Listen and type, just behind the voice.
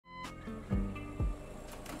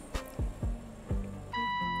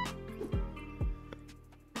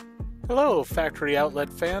Hello, Factory Outlet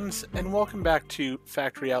fans, and welcome back to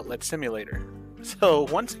Factory Outlet Simulator. So,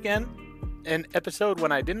 once again, an episode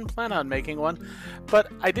when I didn't plan on making one,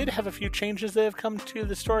 but I did have a few changes that have come to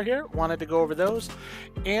the store here, wanted to go over those,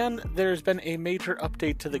 and there's been a major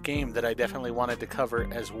update to the game that I definitely wanted to cover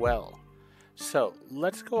as well. So,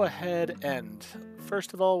 let's go ahead and,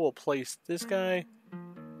 first of all, we'll place this guy.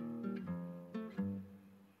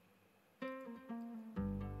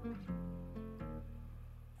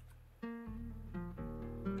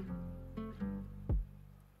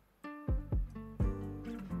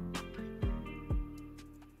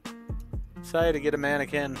 Decided to get a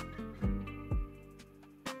mannequin.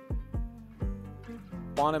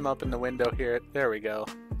 Want him up in the window here. There we go.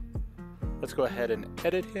 Let's go ahead and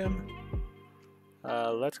edit him.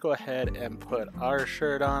 Let's go ahead and put our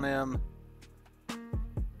shirt on him.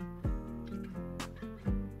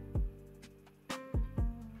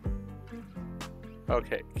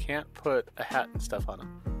 Okay, can't put a hat and stuff on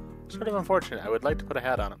him. Sort of unfortunate. I would like to put a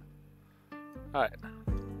hat on him. Alright.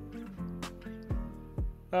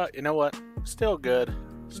 You know what? Still good.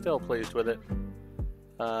 Still pleased with it.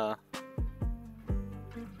 Can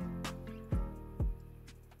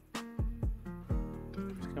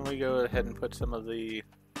we go ahead and put some of the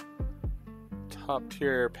top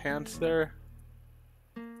tier pants there?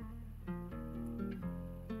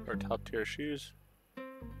 Or top tier shoes?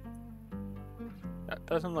 That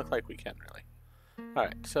doesn't look like we can really.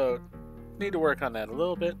 Alright, so need to work on that a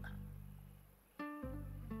little bit.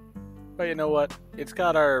 But you know what? It's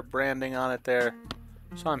got our branding on it there,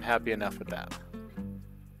 so I'm happy enough with that.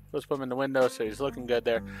 Let's put him in the window so he's looking good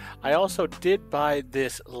there. I also did buy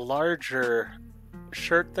this larger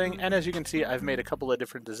shirt thing, and as you can see, I've made a couple of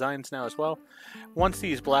different designs now as well. Once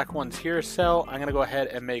these black ones here sell, I'm going to go ahead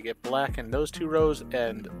and make it black in those two rows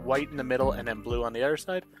and white in the middle and then blue on the other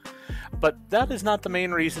side. But that is not the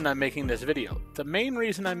main reason I'm making this video. The main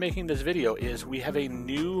reason I'm making this video is we have a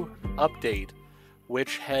new update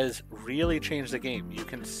which has really changed the game. You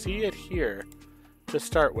can see it here to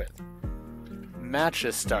start with.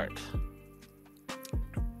 Matches start.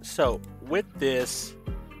 So with this,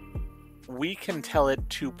 we can tell it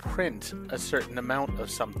to print a certain amount of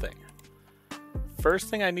something. First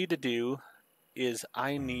thing I need to do is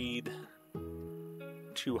I need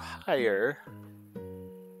to hire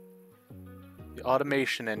the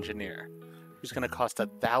automation engineer, who's going to cost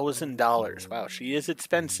 $1,000. Wow, she is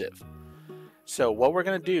expensive. So what we're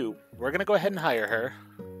going to do, we're going to go ahead and hire her.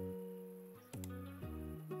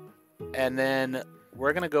 And then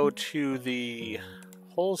we're going to go to the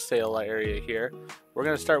wholesale area here. We're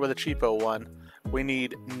going to start with a cheapo one. We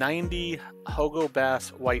need 90 Hugo Boss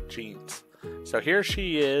white jeans. So here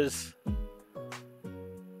she is.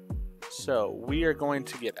 So we are going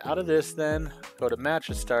to get out of this then, go to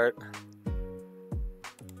matches start.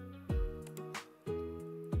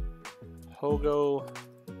 Hugo.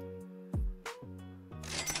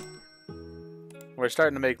 We're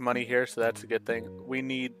starting to make money here, so that's a good thing. We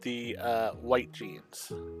need the white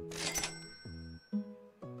jeans.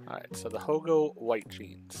 Alright, so the Hugo white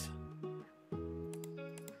jeans.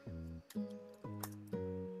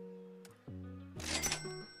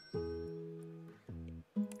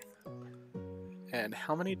 And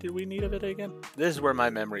how many do we need of it again? This is where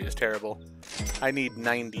my memory is terrible. I need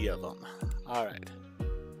 90 of them. Alright.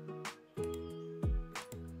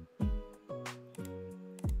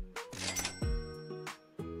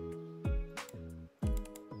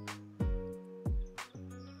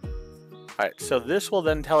 Alright, so this will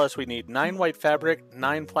then tell us we need 9 white fabric,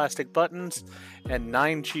 9 plastic buttons, and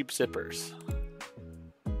 9 cheap zippers.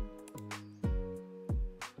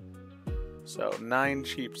 So 9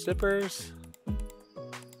 cheap zippers.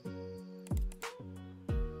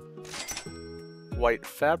 White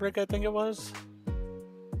fabric, I think it was.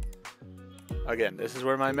 Again, this is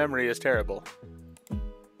where my memory is terrible.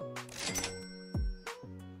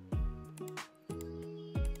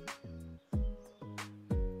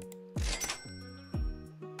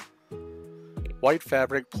 White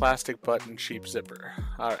fabric, plastic button, cheap zipper.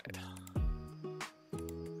 Alright.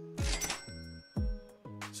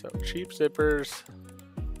 So, cheap zippers,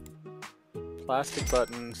 plastic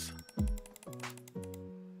buttons,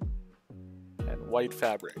 and white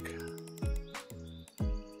fabric.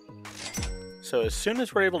 So, as soon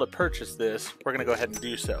as we're able to purchase this, we're going to go ahead and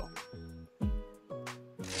do so.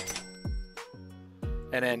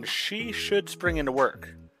 And then she should spring into work.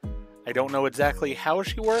 I don't know exactly how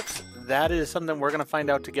she works. That is something we're going to find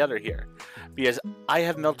out together here, because I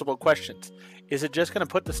have multiple questions. Is it just going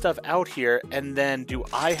to put the stuff out here, and then do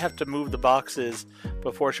I have to move the boxes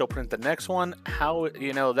before she'll print the next one? How,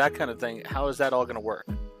 you know, that kind of thing. How is that all going to work?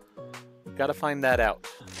 Got to find that out.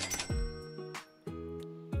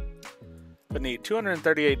 but need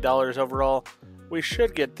 $238 overall. We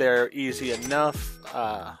should get there easy enough.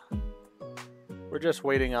 We're just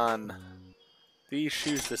waiting on these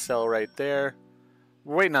shoes to sell right there.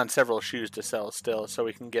 We're waiting on several shoes to sell still, so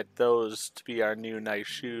we can get those to be our new nice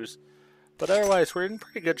shoes. But otherwise, we're in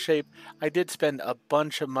pretty good shape. I did spend a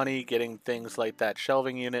bunch of money getting things like that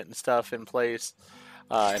shelving unit and stuff in place.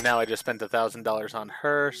 And now I just spent $1,000 on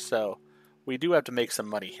her, so we do have to make some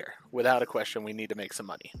money here. Without a question, we need to make some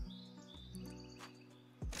money.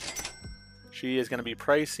 She is going to be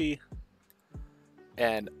pricey,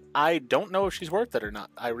 and I don't know if she's worth it or not.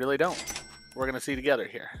 I really don't. We're going to see together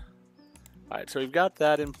here. Alright, so we've got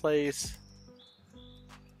that in place.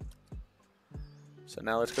 So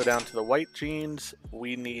now let's go down to the white jeans.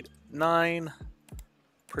 We need 9.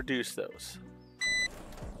 Produce those.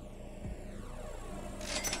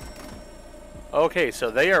 Okay,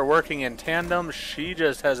 so they are working in tandem. She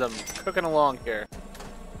just has them cooking along here.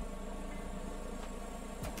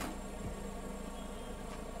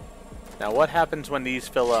 Now what happens when these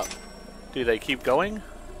fill up? Do they keep going?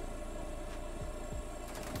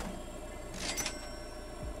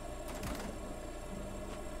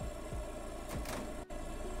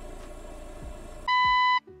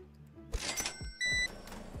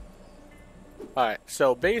 Alright,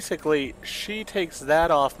 so basically, she takes that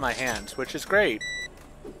off my hands, which is great.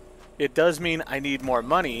 It does mean I need more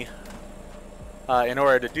money in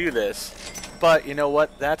order to do this, but you know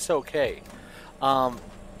what? That's okay.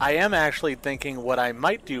 I am actually thinking what I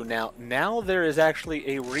might do now. Now there is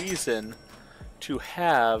actually a reason to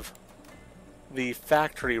have the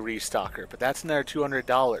factory restocker, but that's another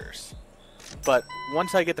 $200. But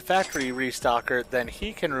once I get the factory restocker, then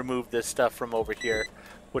he can remove this stuff from over here,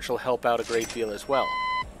 which will help out a great deal as well.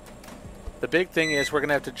 The big thing is we're going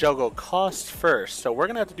to have to juggle costs first, so we're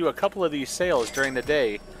going to have to do a couple of these sales during the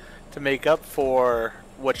day to make up for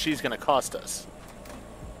what she's going to cost us.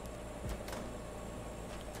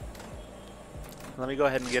 Let me go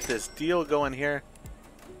ahead and get this deal going here.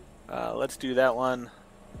 Let's do that one.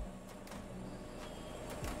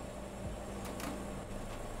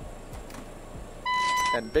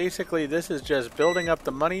 And basically this is just building up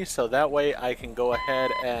the money so that way I can go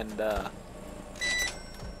ahead and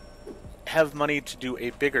have money to do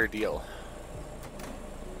a bigger deal.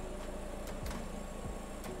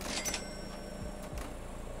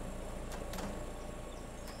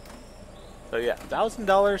 So yeah,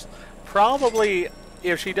 $1,000. Probably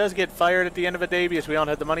if she does get fired at the end of a day because we don't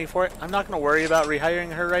have the money for it, I'm not going to worry about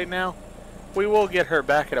rehiring her right now. We will get her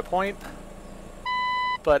back at a point.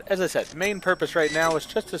 But as I said, the main purpose right now is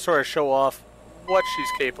just to sort of show off what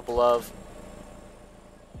she's capable of.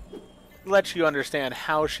 Let you understand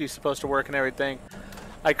how she's supposed to work and everything.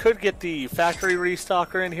 I could get the factory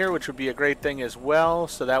restocker in here, which would be a great thing as well.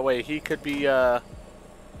 So that way he could be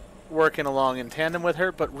working along in tandem with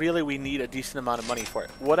her. But really we need a decent amount of money for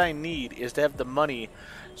it. What I need is to have the money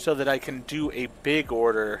so that I can do a big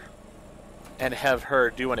order and have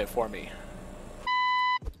her doing it for me.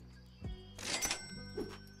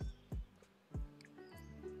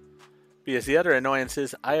 Because the other annoyance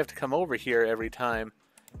is I have to come over here every time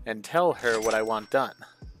and tell her what I want done.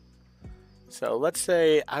 So let's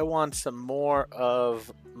say I want some more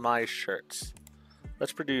of my shirts.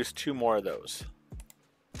 Let's produce 2 more of those.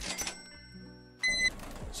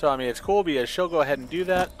 So I mean it's cool because she'll go ahead and do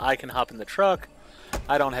that. I can hop in the truck.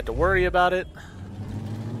 I don't have to worry about it.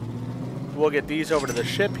 We'll get these over to the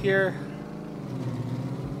ship here.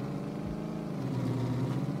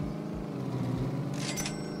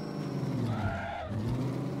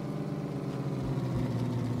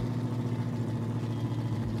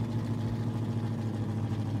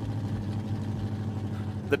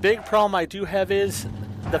 The big problem I do have is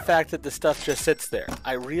the fact that the stuff just sits there.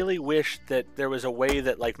 I really wish that there was a way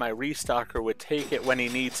that like my restocker would take it when he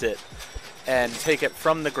needs it and take it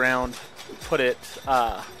from the ground, put it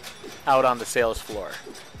out on the sales floor.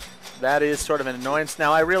 That is sort of an annoyance.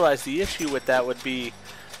 Now I realize the issue with that would be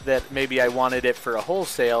that maybe I wanted it for a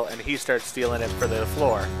wholesale and he starts stealing it for the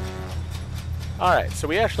floor. Alright, so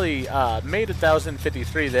we actually made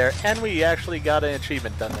 1,053 there and we actually got an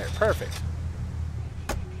achievement done there. Perfect.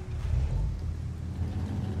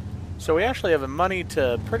 So we actually have the money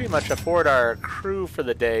to pretty much afford our crew for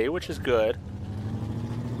the day, which is good.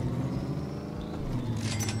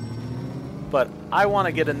 But I want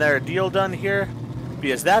to get another deal done here,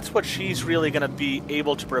 because that's what she's really going to be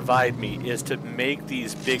able to provide me, is to make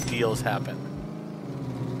these big deals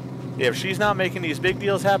happen. If she's not making these big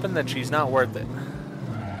deals happen, then she's not worth it.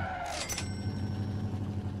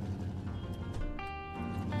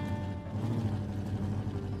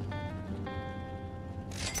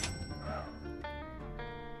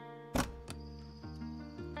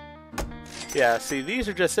 Yeah, see, these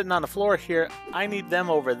are just sitting on the floor here. I need them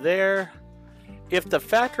over there. If the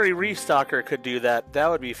factory restocker could do that, that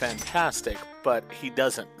would be fantastic, but he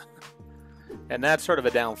doesn't. And that's sort of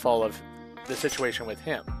a downfall of the situation with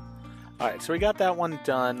him. Alright, so we got that one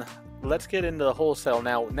done. Let's get into the wholesale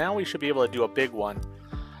now. Now we should be able to do a big one.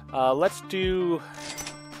 Let's do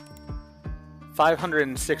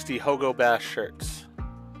 560 Hogo Bass shirts.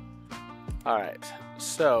 Alright,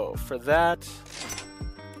 so for that,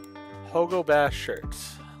 Hogo Bass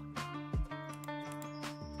shirts.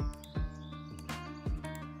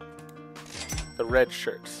 The red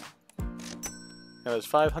shirts. That was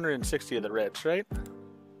 560 of the reds, right?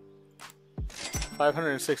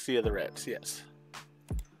 560 of the reds, yes.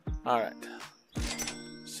 Alright.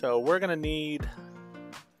 So we're going to need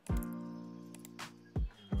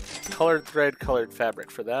colored thread, colored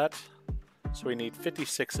fabric for that. So we need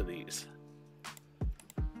 56 of these.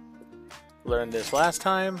 Learned this last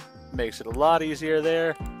time. Makes it a lot easier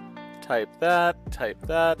there. Type that,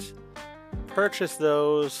 purchase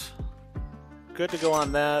those. Good to go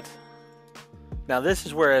on that. Now this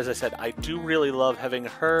is where, as I said, I do really love having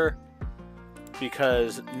her,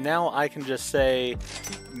 because now I can just say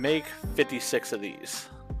make 56 of these.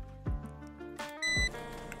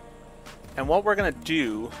 And what we're going to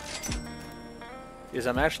do is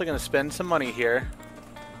I'm actually going to spend some money here.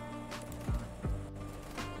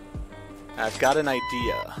 I've got an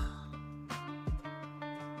idea.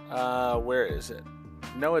 Where is it?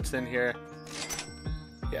 No, it's in here.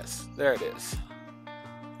 Yes, there it is.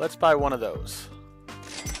 Let's buy one of those.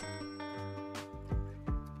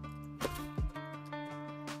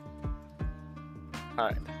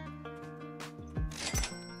 Alright.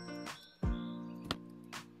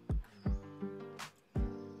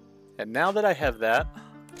 And now that I have that,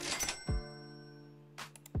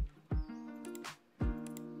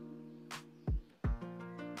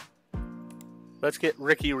 let's get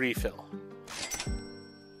Ricky refill.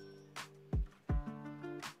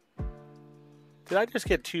 Did I just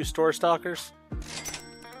get 2 store stalkers?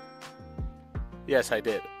 Yes, I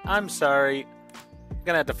did. I'm sorry. I'm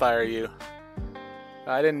gonna have to fire you.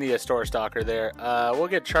 I didn't need a store stalker there. We'll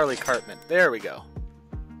get Charlie Cartman. There we go.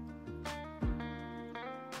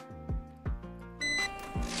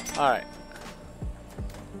 Alright.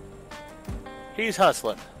 He's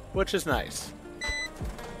hustling, which is nice.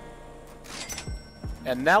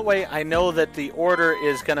 And that way I know that the order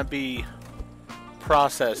is going to be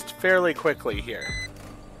processed fairly quickly here.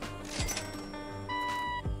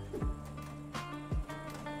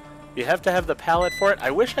 You have to have the pallet for it.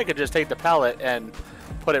 I wish I could just take the pallet and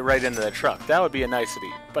put it right into the truck. That would be a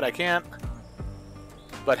nicety, but I can't.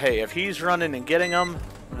 But hey, if he's running and getting them,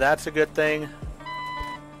 that's a good thing.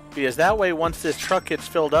 Because that way, once this truck gets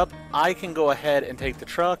filled up, I can go ahead and take the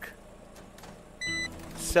truck,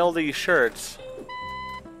 sell these shirts,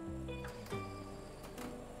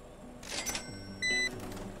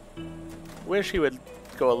 wish he would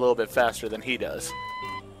go a little bit faster than he does.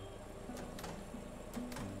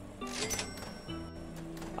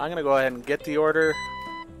 I'm going to go ahead and get the order.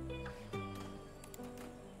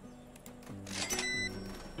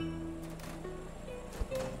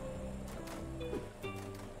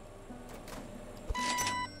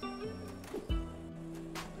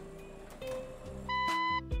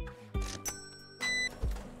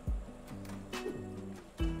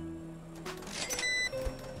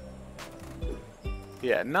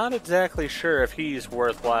 Yeah, not exactly sure if he's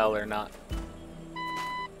worthwhile or not.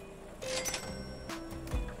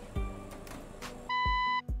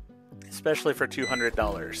 Especially for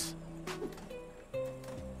 $200.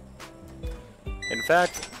 In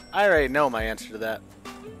fact, I already know my answer to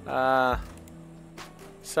that.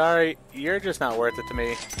 Sorry, you're just not worth it to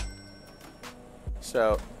me.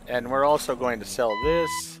 So, and we're also going to sell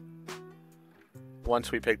this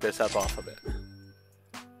once we pick this up off of it.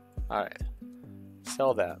 Alright.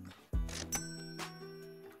 Sell that.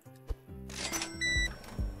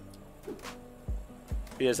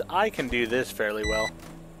 Because I can do this fairly well.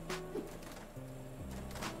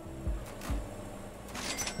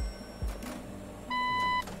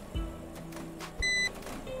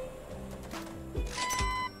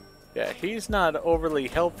 Yeah, he's not overly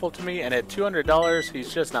helpful to me, and at $200,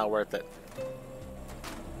 he's just not worth it.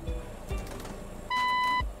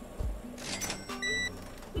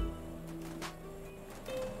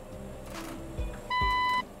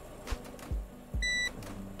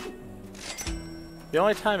 The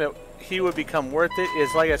only time he would become worth it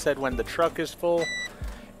is, like I said, when the truck is full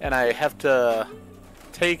and I have to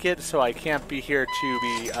take it, so I can't be here to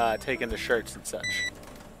be taking the shirts and such.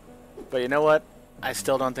 But you know what? I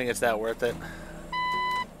still don't think it's that worth it.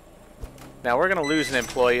 Now we're going to lose an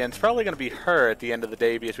employee, and it's probably going to be her at the end of the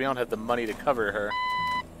day because we don't have the money to cover her.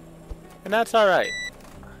 And that's alright.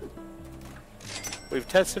 We've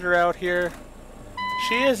tested her out here.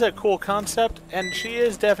 She is a cool concept, and she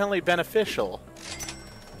is definitely beneficial.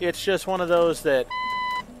 It's just one of those that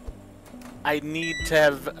I need to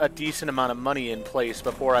have a decent amount of money in place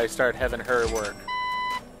before I start having her work.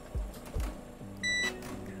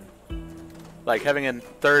 Like, having a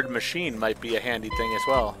third machine might be a handy thing as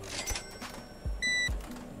well.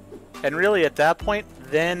 And really, at that point,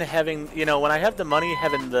 then having, you know, when I have the money,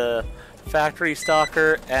 having the factory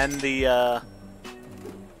stalker and the,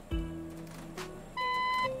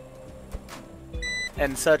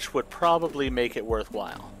 and such would probably make it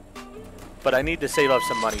worthwhile. But I need to save up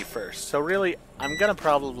some money first. So really, I'm going to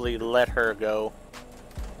probably let her go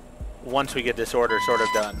once we get this order sort of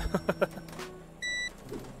done.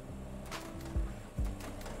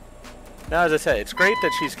 Now, as I said, it's great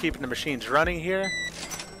that she's keeping the machines running here.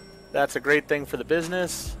 That's a great thing for the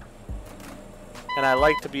business. And I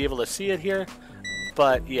like to be able to see it here.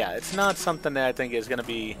 But yeah, it's not something that I think is going to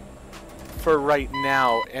be, for right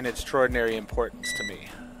now, an extraordinary importance to me.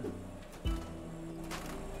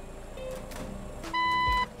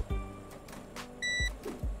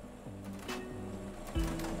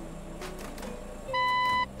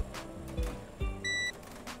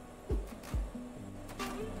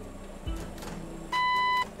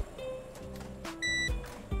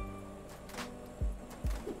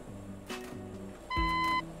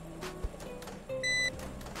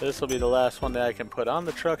 This will be the last one that I can put on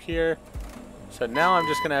the truck here. So now I'm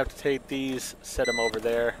just going to have to take these, set them over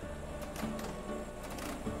there.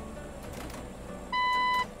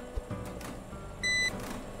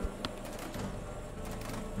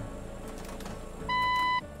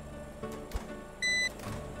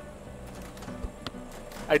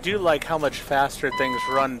 I do like how much faster things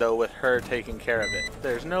run though with her taking care of it.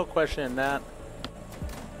 There's no question in that.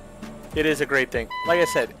 It is a great thing. Like I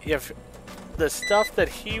said, if the stuff that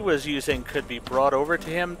he was using could be brought over to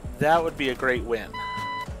him, that would be a great win.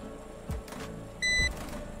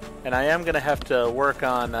 And I am going to have to work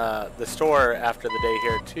on the store after the day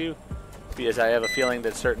here too, because I have a feeling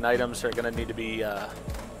that certain items are going to need to be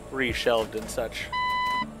reshelved and such.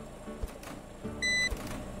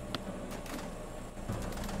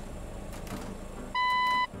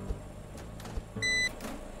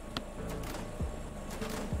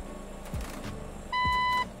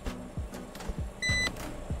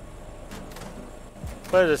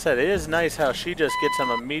 But as I said, it is nice how she just gets them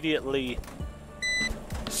immediately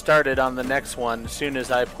started on the next one as soon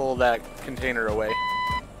as I pull that container away.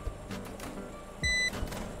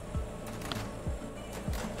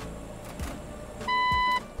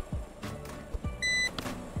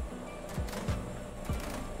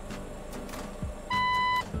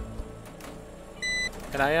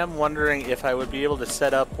 And I am wondering if I would be able to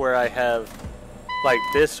set up where I have like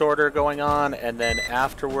this order going on, and then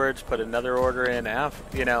afterwards put another order in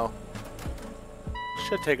after, you know.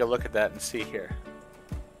 Should take a look at that and see here.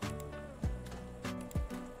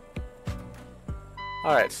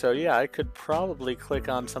 Alright, so yeah, I could probably click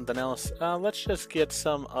on something else. Let's just get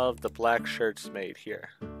some of the black shirts made here.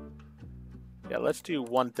 Yeah, let's do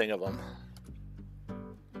one thing of them.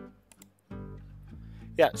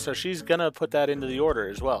 Yeah, so she's gonna put that into the order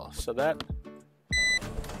as well, so that...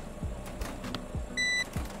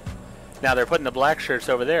 Now they're putting the black shirts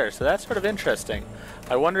over there, so that's sort of interesting.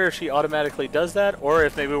 I wonder if she automatically does that, or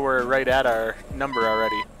if maybe we're right at our number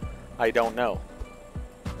already. I don't know.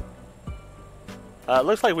 It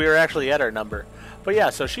looks like we were actually at our number. But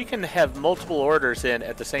yeah, so she can have multiple orders in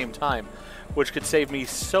at the same time, which could save me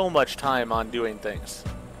so much time on doing things.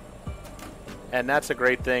 And that's a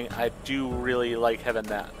great thing. I do really like having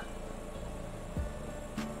that.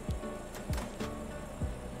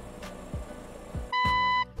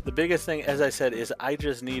 The biggest thing, as I said, is I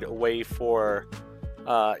just need a way for,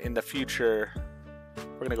 in the future,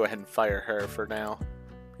 we're going to go ahead and fire her for now,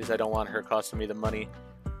 because I don't want her costing me the money.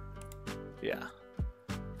 Yeah.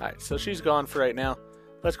 Alright, so she's gone for right now.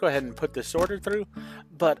 Let's go ahead and put this order through.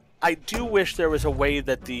 But I do wish there was a way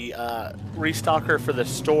that the restocker for the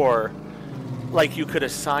store, like you could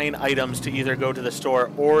assign items to either go to the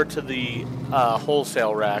store or to the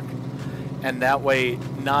wholesale rack. And that way,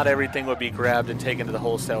 not everything would be grabbed and taken to the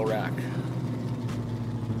wholesale rack.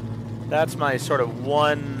 That's my sort of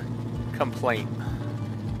one complaint.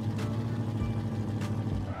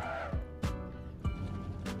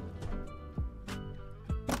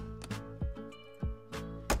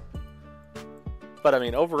 But I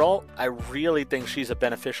mean, overall, I really think she's a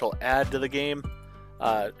beneficial add to the game.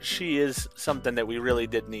 She is something that we really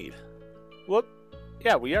did need. Whoop.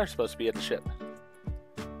 Yeah, we are supposed to be at the ship.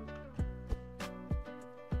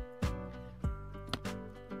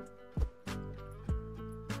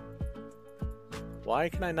 Why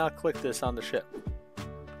can I not click this on the ship?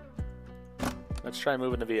 Let's try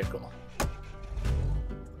moving the vehicle.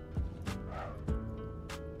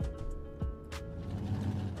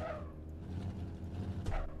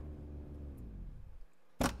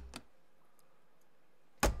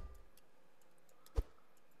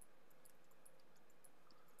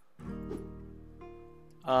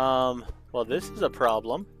 Well, this is a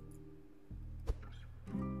problem.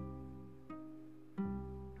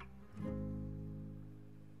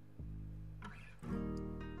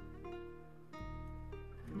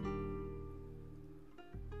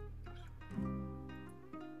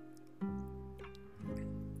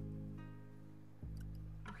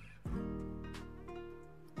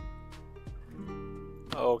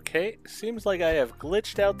 Okay, seems like I have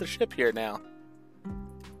glitched out the ship here now.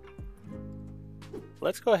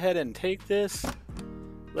 Let's go ahead and take this.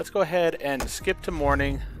 Let's go ahead and skip to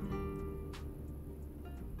morning.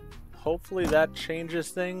 Hopefully that changes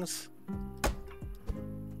things.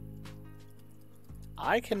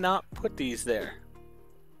 I cannot put these there.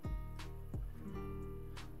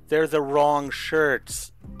 They're the wrong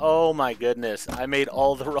shirts. Oh my goodness, I made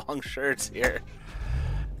all the wrong shirts here.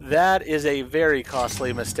 That is a very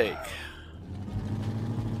costly mistake.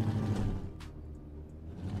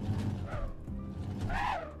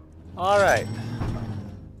 Alright.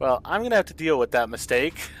 Well, I'm going to have to deal with that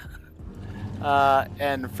mistake.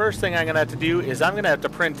 And first thing I'm going to have to do is I'm going to have to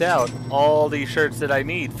print out all these shirts that I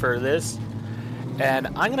need for this. And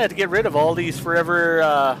I'm going to have to get rid of all these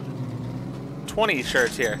Forever 20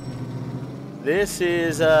 shirts here. This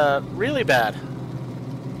is really bad.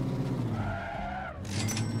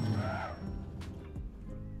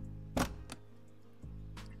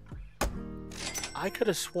 I could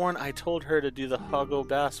have sworn I told her to do the Hoggo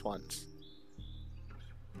Bass ones.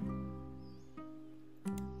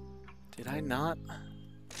 Did I not?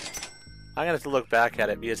 I'm gonna have to look back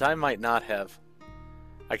at it because I might not have.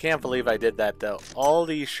 I can't believe I did that though. All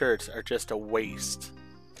these shirts are just a waste.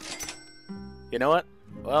 You know what?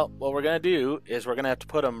 Well, what we're gonna do is we're gonna have to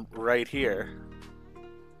put them right here.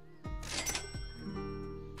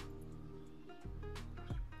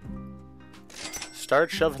 Start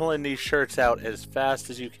shoveling these shirts out as fast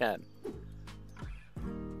as you can.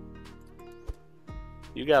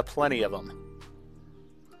 You got plenty of them.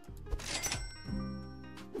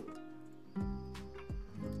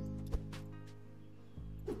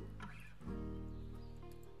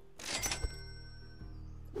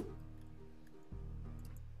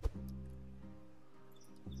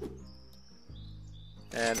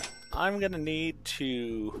 And I'm gonna need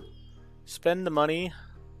to spend the money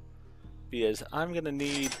because I'm gonna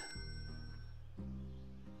need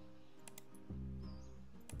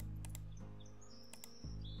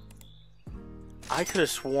I could have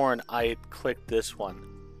sworn I clicked this one.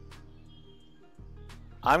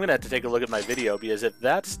 I'm gonna have to take a look at my video because if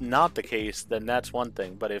that's not the case, then that's one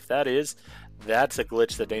thing. But if that is, that's a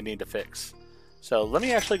glitch that they need to fix. So let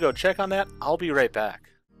me actually go check on that. I'll be right back.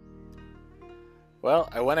 Well,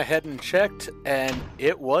 I went ahead and checked, and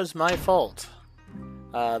it was my fault.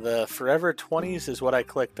 The Forever 20s is what I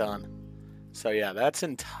clicked on. So yeah, that's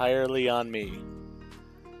entirely on me.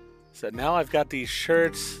 So now I've got these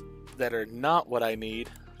shirts that are not what I need.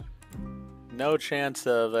 No chance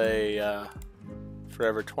of a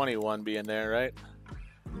Forever 21 being there, right?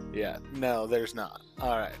 Yeah, no, there's not.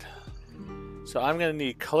 Alright. So I'm going to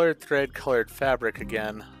need colored thread, colored fabric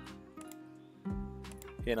again.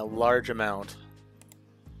 In a large amount.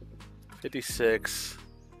 56.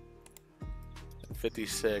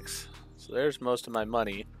 56. So there's most of my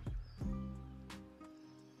money.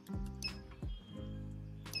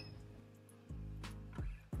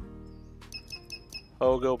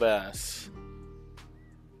 Hoggo Bass.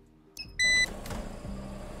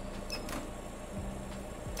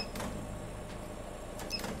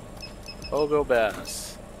 Hoggo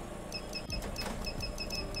Bass.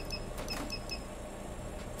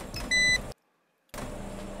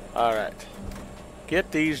 Alright.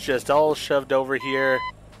 Get these just all shoved over here.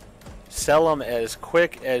 Sell them as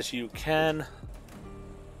quick as you can.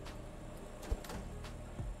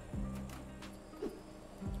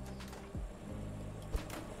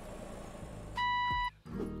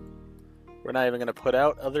 We're not even going to put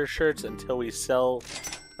out other shirts until we sell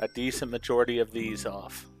a decent majority of these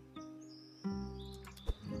off.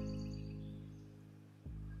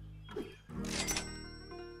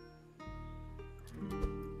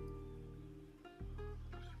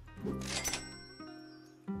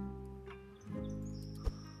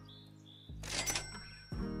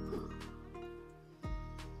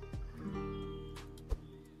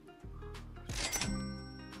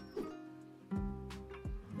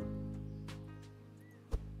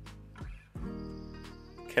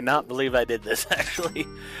 Cannot believe I did this, actually.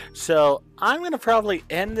 So I'm going to probably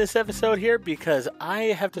end this episode here because I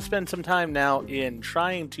have to spend some time now in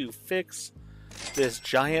trying to fix this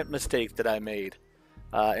giant mistake that I made.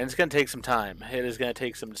 And it's going to take some time. It is going to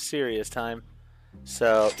take some serious time.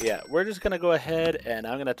 So yeah, we're just going to go ahead and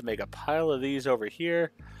I'm going to have to make a pile of these over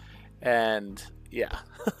here. And yeah.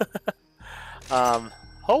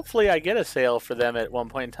 Hopefully I get a sale for them at one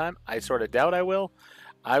point in time. I sort of doubt I will.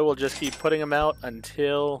 I will just keep putting them out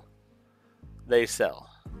until they sell.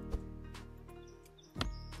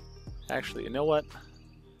 Actually, you know what?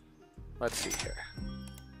 Let's see here.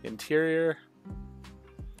 Interior,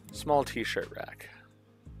 small t-shirt rack.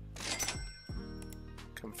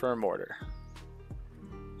 Confirm order.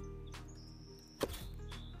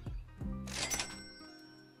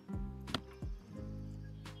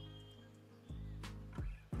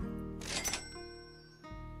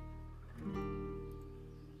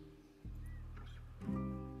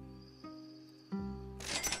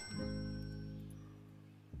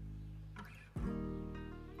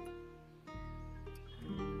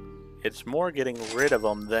 It's more getting rid of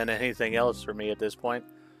them than anything else for me at this point.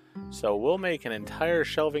 So we'll make an entire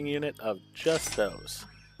shelving unit of just those.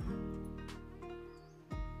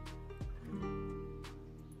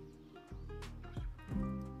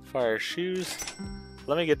 Fire shoes.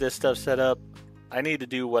 Let me get this stuff set up. I need to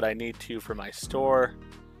do what I need to for my store.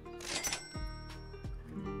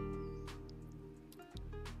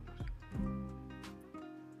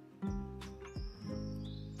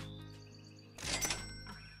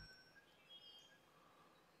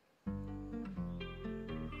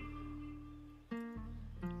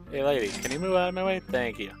 Hey lady, can you move out of my way?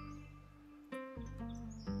 Thank you.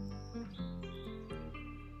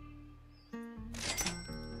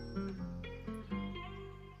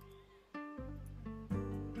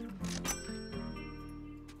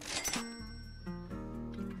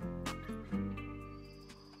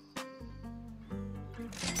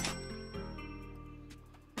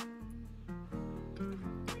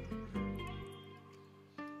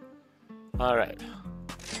 All right.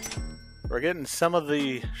 We're getting some of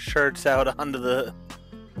the shirts out onto the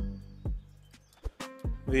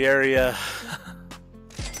area.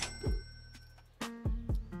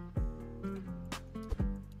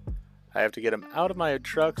 I have to get them out of my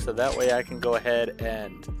truck so that way I can go ahead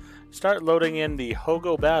and start loading in the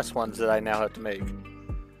Hogo Bass ones that I now have to make.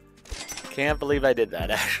 Can't believe I did that,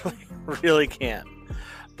 actually. Really can't.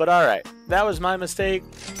 But alright, that was my mistake.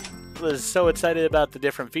 Was so excited about the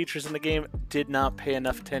different features in the game, did not pay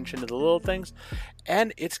enough attention to the little things,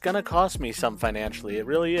 and it's gonna cost me some financially. It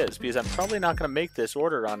really is, because I'm probably not gonna make this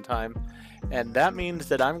order on time, and that means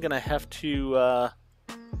that I'm gonna have to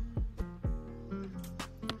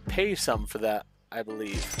pay some for that, I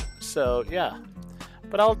believe. So yeah,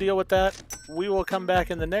 but I'll deal with that. We will come back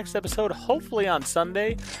in the next episode, hopefully on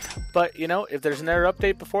Sunday. But, you know, if there's another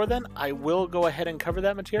update before then, I will go ahead and cover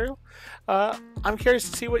that material. I'm curious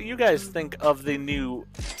to see what you guys think of the new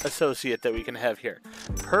associate that we can have here.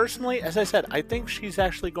 Personally, as I said, I think she's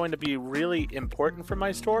actually going to be really important for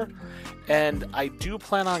my store, and I do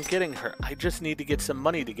plan on getting her. I just need to get some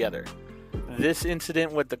money together. This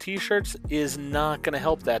incident with the t-shirts is not going to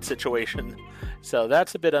help that situation. So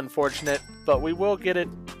that's a bit unfortunate, but we will get it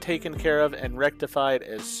taken care of and rectified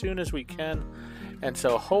as soon as we can. And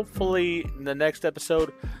so hopefully in the next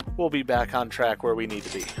episode, we'll be back on track where we need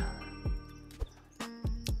to be.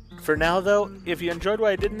 For now though, if you enjoyed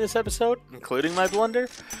what I did in this episode, including my blunder,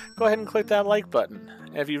 go ahead and click that like button.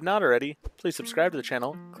 And if you've not already, please subscribe to the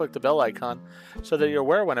channel, click the bell icon, so that you're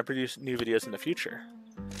aware when I produce new videos in the future.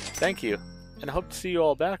 Thank you, and I hope to see you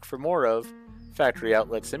all back for more of Factory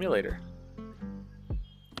Outlet Simulator.